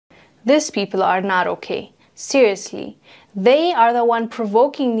These people are not okay. Seriously. They are the one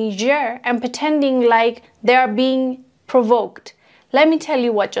provoking Niger and pretending like they are being provoked. Let me tell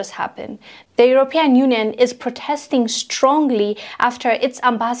you what just happened. The European Union is protesting strongly after its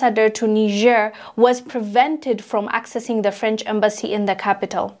ambassador to Niger was prevented from accessing the French embassy in the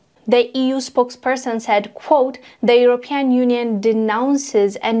capital. The EU spokesperson said, quote, "The European Union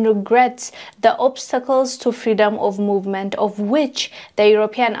denounces and regrets the obstacles to freedom of movement of which the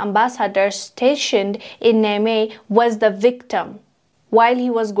European ambassador stationed in Niamey was the victim while he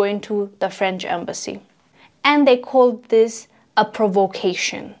was going to the French embassy." And they called this a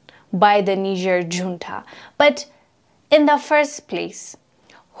provocation by the Niger junta. But in the first place,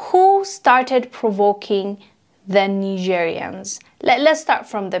 who started provoking the Nigerians? Let's start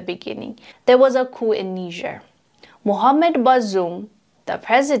from the beginning. There was a coup in Niger. Mohamed Bazoum, the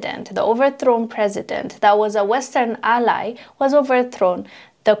president, the overthrown president, that was a Western ally, was overthrown.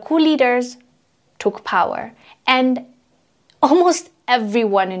 The coup leaders took power, and almost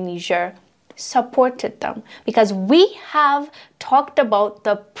everyone in Niger supported them, because we have talked about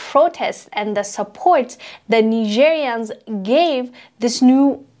the protests and the support the Nigerians gave this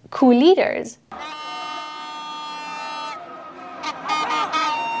new coup leaders.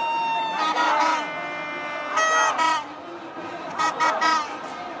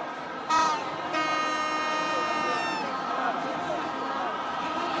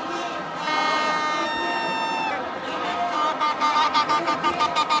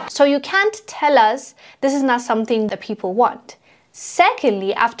 So you can't tell us this is not something the people want.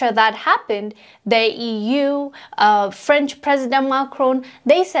 Secondly, after that happened, the EU, French President Macron,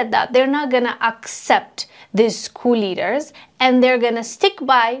 they said that they're not going to accept these coup leaders and they're going to stick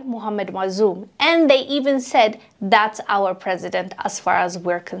by Mohamed Bazoum. And they even said, that's our president as far as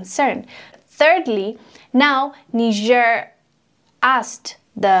we're concerned. Thirdly, now Niger asked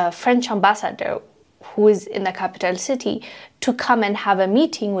the French ambassador, who is in the capital city, to come and have a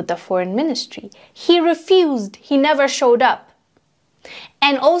meeting with the foreign ministry. He refused. He never showed up.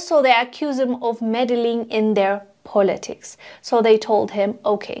 And also they accuse him of meddling in their politics. So they told him,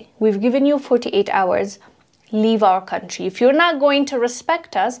 okay, we've given you 48 hours, leave our country. If you're not going to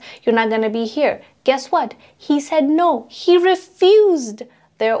respect us, you're not going to be here. Guess what? He said no. He refused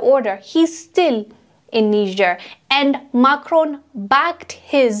their order. He's still in Niger. And Macron backed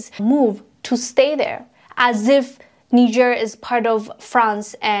his move to stay there, as if Niger is part of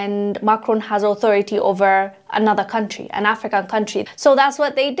France and Macron has authority over another country, an African country. So that's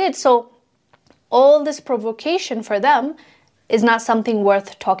what they did. So all this provocation for them is not something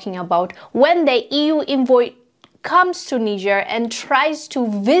worth talking about. When the EU envoy comes to Niger and tries to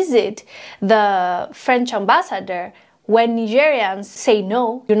visit the French ambassador, when Nigerians say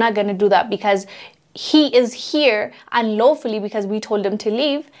no, you're not going to do that because he is here unlawfully because we told him to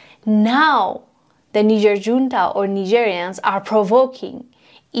leave. Now the Niger junta or Nigerians are provoking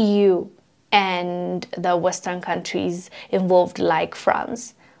EU and the Western countries involved like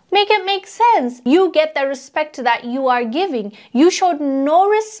France. Make it make sense. You get the respect that you are giving. You showed no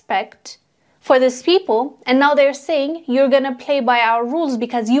respect for these people, and now they're saying you're gonna play by our rules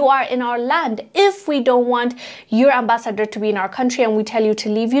because you are in our land. If we don't want your ambassador to be in our country and we tell you to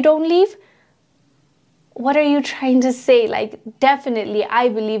leave, you don't leave? What are you trying to say? Like, definitely, I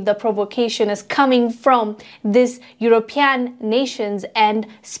believe the provocation is coming from these European nations and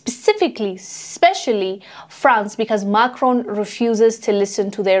specifically, especially France, because Macron refuses to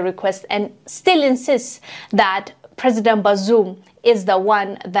listen to their request and still insists that President Bazoum is the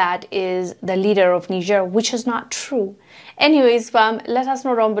one that is the leader of Niger, which is not true. Anyways, fam, let us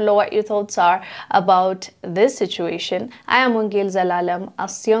know down below what your thoughts are about this situation. I am Wangil Zalalam. I'll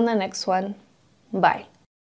see you on the next one. Bye.